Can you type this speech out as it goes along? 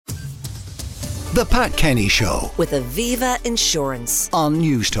The Pat Kenny Show with Aviva Insurance on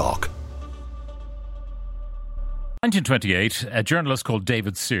News Talk. 1928, a journalist called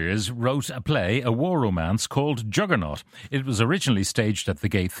David Sears wrote a play, a war romance called Juggernaut. It was originally staged at the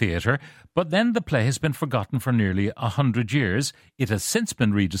Gate Theatre, but then the play has been forgotten for nearly 100 years. It has since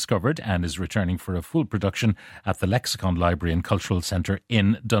been rediscovered and is returning for a full production at the Lexicon Library and Cultural Centre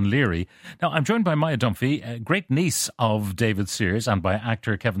in Dun Laoghaire. Now, I'm joined by Maia Dunphy, a great niece of David Sears, and by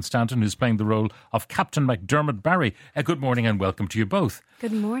actor Kevin Stanton, who's playing the role of Captain Dermot Barry. Good morning and welcome to you both.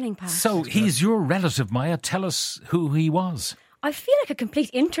 Good morning, Pat. So, he's your relative, Maia. Tell us who he was. I feel like a complete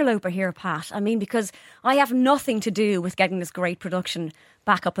interloper here, Pat. I mean, because I have nothing to do with getting this great production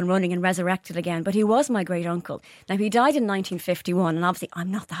back up and running and resurrected again, but he was my great uncle. Now, he died in 1951, and obviously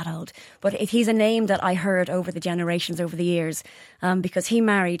I'm not that old, but he's a name that I heard over the generations, over the years, because he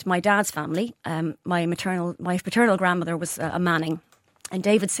married my dad's family. My paternal grandmother was a Manning, and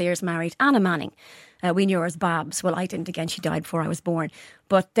David Sears married Anna Manning. We knew her as Babs. Well, I didn't again. She died before I was born.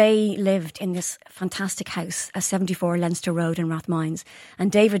 But they lived in this fantastic house, 74 Leinster Road in Rathmines. And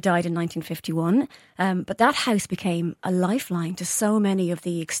David died in 1951. But that house became a lifeline to so many of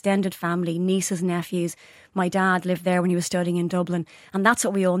the extended family, nieces, nephews. My dad lived there when he was studying in Dublin. And that's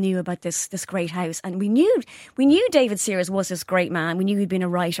what we all knew about this great house. And we knew David Sears was this great man. We knew he'd been a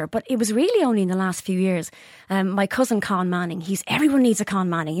writer. But it was really only in the last few years. My cousin Con Manning, everyone needs a Con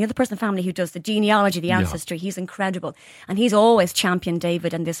Manning. You're the person in the family who does the genealogy, the ancestry. Yeah. He's incredible. And he's always championed David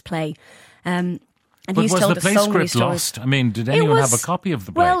in this play. And but he's was told the play us so many script stories. lost? I mean, did anyone have a copy of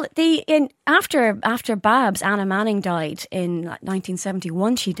the play? Well, after Babs, Anna Manning died in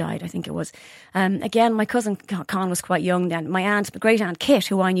 1971. She died, I think it was. Again, my cousin Con was quite young then. My great aunt Kit,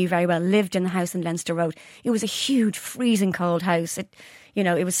 who I knew very well, lived in the house in Leinster Road. It was a huge, freezing cold house. It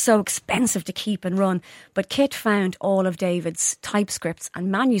was so expensive to keep and run. But Kit found all of David's typescripts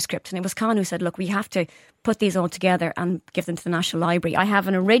and manuscripts, and it was Con who said, look, we have to put these all together and give them to the National Library. I have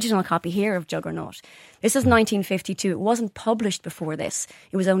an original copy here of Juggernaut. This is 1952. It wasn't published before this.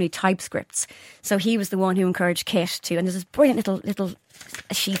 It was only typescripts. So he was the one who encouraged Kit to, and there's this brilliant little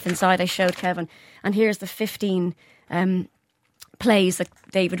sheath inside I showed Kevin. And here's the 15 plays that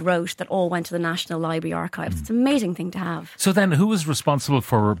David wrote that all went to the National Library archives. It's an amazing thing to have. So then who was responsible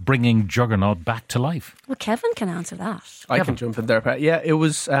for bringing Juggernaut back to life? Well, Kevin can answer that. I can jump in there, Pat. Yeah, it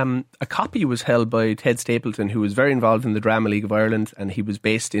was a copy was held by Ted Stapleton, who was very involved in the Drama League of Ireland, and he was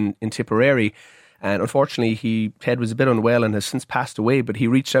based in Tipperary. And unfortunately, Ted was a bit unwell and has since passed away, but he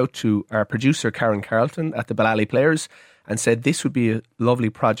reached out to our producer, Karen Carlton, at the Ballally Players and said this would be a lovely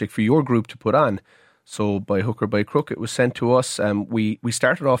project for your group to put on. So by hook or by crook, it was sent to us. We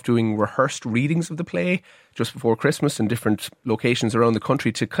started off doing rehearsed readings of the play just before Christmas in different locations around the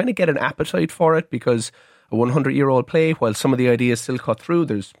country to kind of get an appetite for it, because a 100-year-old play, while some of the ideas still cut through,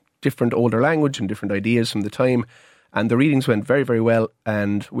 there's different older language and different ideas from the time. And the readings went very, very well.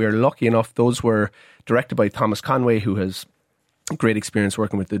 And we're lucky enough, those were directed by Thomas Conway, who has great experience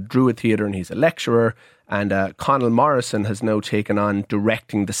working with the Druid Theatre, and he's a lecturer. And Conal Morrison has now taken on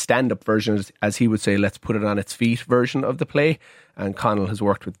directing the stand-up version, as he would say, let's put it on its feet version of the play. And Conal has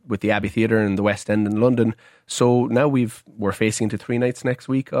worked with the Abbey Theatre in the West End in London. So now we're facing into 3 nights next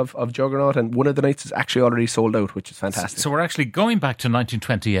week of Juggernaut, and one of the nights is actually already sold out, which is fantastic. So we're actually going back to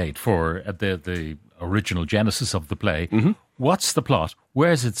 1928 for the original genesis of the play. Mm-hmm. What's the plot?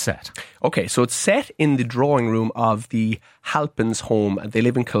 Where is it set? Okay, so it's set in the drawing room of the Halpins home. They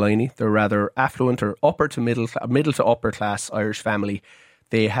live in Killiney. They're rather affluent or upper to middle to upper class Irish family.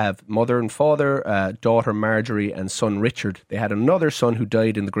 They have mother and father, daughter Marjorie and son Richard. They had another son who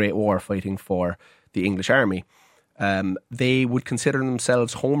died in the Great War fighting for the English Army. They would consider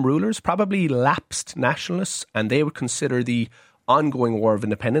themselves home rulers, probably lapsed nationalists, and they would consider the ongoing War of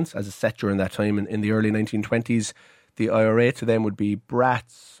Independence, as it's set during that time in the early 1920s. The IRA to them would be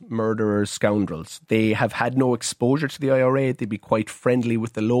brats, murderers, scoundrels. They have had no exposure to the IRA. They'd be quite friendly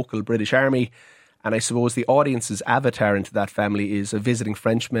with the local British Army. And I suppose the audience's avatar into that family is a visiting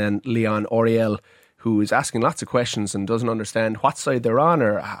Frenchman, Leon Auriel, who is asking lots of questions and doesn't understand what side they're on,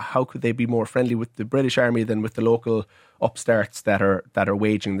 or how could they be more friendly with the British Army than with the local upstarts that are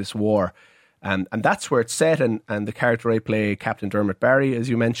waging this war. And that's where it's set. And the character I play, Captain Dermot Barry, as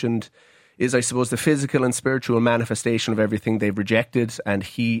you mentioned, is, I suppose, the physical and spiritual manifestation of everything they've rejected, and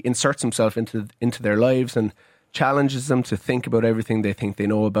he inserts himself into their lives and challenges them to think about everything they think they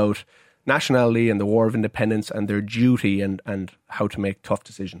know about nationality and the War of Independence and their duty and how to make tough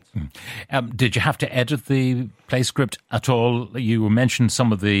decisions. Did you have to edit the play script at all? You mentioned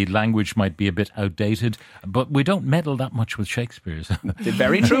some of the language might be a bit outdated, but we don't meddle that much with Shakespeare's.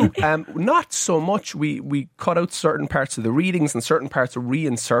 Very true. Not so much. We cut out certain parts of the readings and certain parts are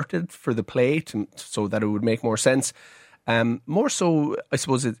reinserted for the play so that it would make more sense. More so, I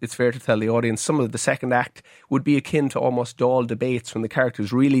suppose it's fair to tell the audience, some of the second act would be akin to almost Dáil debates when the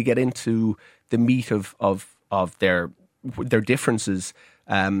characters really get into the meat of their differences.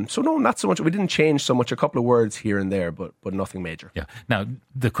 So no, not so much. We didn't change so much, a couple of words here and there, but nothing major. Yeah. Now,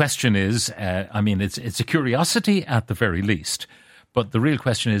 the question is, it's a curiosity at the very least, but the real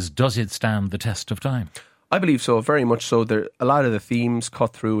question is, does it stand the test of time? I believe so, very much so. A lot of the themes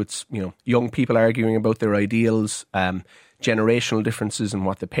cut through. It's, young people arguing about their ideals, generational differences in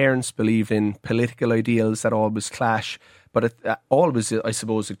what the parents believe in, political ideals that always clash. But it always, I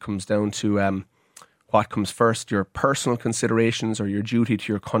suppose, it comes down to what comes first, your personal considerations or your duty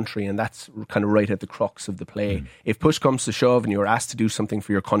to your country, and that's kind of right at the crux of the play. If push comes to shove and you're asked to do something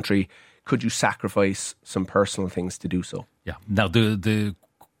for your country, could you sacrifice some personal things to do so? Yeah. Now, the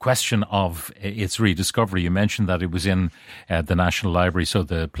question of its rediscovery, you mentioned that it was in the National Library, so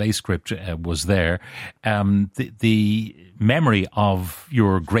the play script was there. The memory of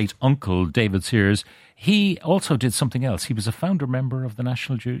your great uncle David Sears, he also did something else. He was a founder member of the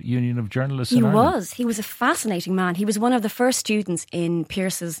National Union of Journalists in Ireland. He was a fascinating man. He was one of the first students in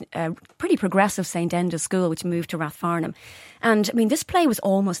Pearse's pretty progressive St. Enda's school, which moved to Rathfarnham. And this play was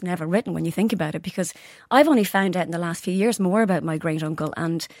almost never written when you think about it, because I've only found out in the last few years more about my great uncle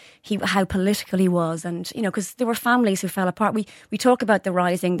and how political he was. And, because there were families who fell apart. We talk about the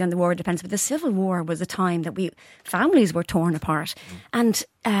Rising, then the War of Independence, but the Civil War was a time that families were torn apart. And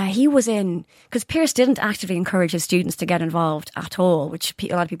he was in, because Pearse didn't actively encourage his students to get involved at all, which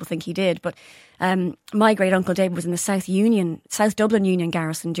a lot of people think he did. But my great uncle David was in the South Dublin Union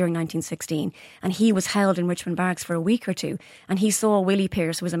garrison during 1916, and he was held in Richmond Barracks for a week or two. And he saw Willie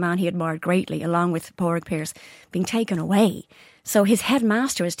Pearse, who was a man he admired greatly, along with Pádraig Pearse, being taken away. So his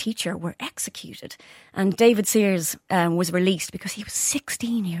headmaster, his teacher, were executed. And David Sears was released because he was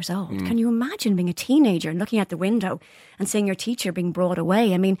 16 years old. Can you imagine being a teenager and looking out the window and seeing your teacher being brought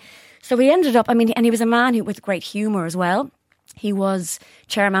away? So he ended up, and he was a man with great humour as well. He was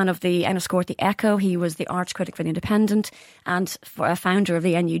chairman of the Enniscorthy The Echo. He was the arch critic for The Independent and a founder of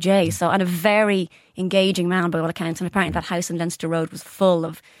the NUJ. So, and a very engaging man by all accounts. And apparently that house in Leinster Road was full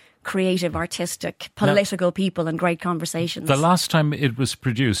of creative, artistic, political people and great conversations. The last time it was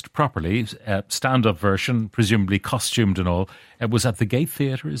produced properly, stand-up version, presumably costumed and all, was at the Gate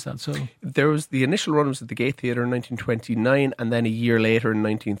Theatre, is that so? There was the initial run was at the Gate Theatre in 1929, and then a year later in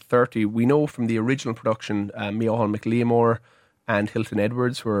 1930. We know from the original production, Micheál McLeamore and Hilton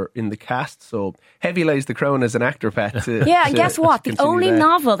Edwards were in the cast, so heavy lies the crown as an actor, Pat. And guess what? The only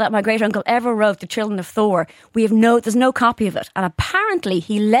novel that my great uncle ever wrote, The Children of Thor, there's no copy of it, and apparently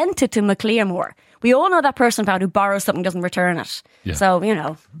he lent it to McLeamore. We all know that person, Pat, who borrows something and doesn't return it. Yeah. So,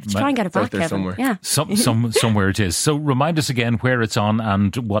 let's try and get it back, Kevin. Somewhere. Yeah. Somewhere it is. So remind us again where it's on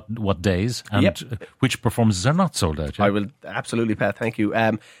and what days and which performances are not sold out. Yeah? I will, absolutely, Pat, thank you.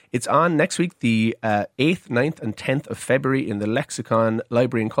 It's on next week, the 8th, 9th and 10th of February in the Lexicon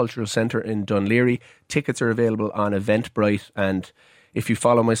Library and Cultural Centre in Dun Laoghaire. Tickets are available on Eventbrite, and if you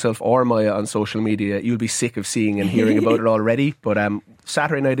follow myself or Maia on social media, you'll be sick of seeing and hearing about it already. But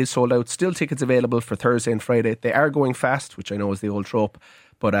Saturday night is sold out. Still tickets available for Thursday and Friday. They are going fast, which I know is the old trope.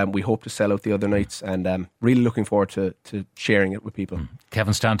 But we hope to sell out the other nights, and really looking forward to sharing it with people.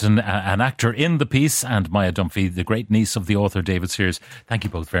 Kevin Stanton, an actor in the piece, and Maia Dunphy, the great niece of the author David Sears. Thank you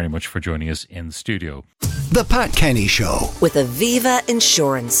both very much for joining us in the studio. The Pat Kenny Show. With Aviva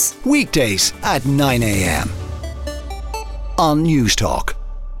Insurance. Weekdays at 9 a.m. on News Talk.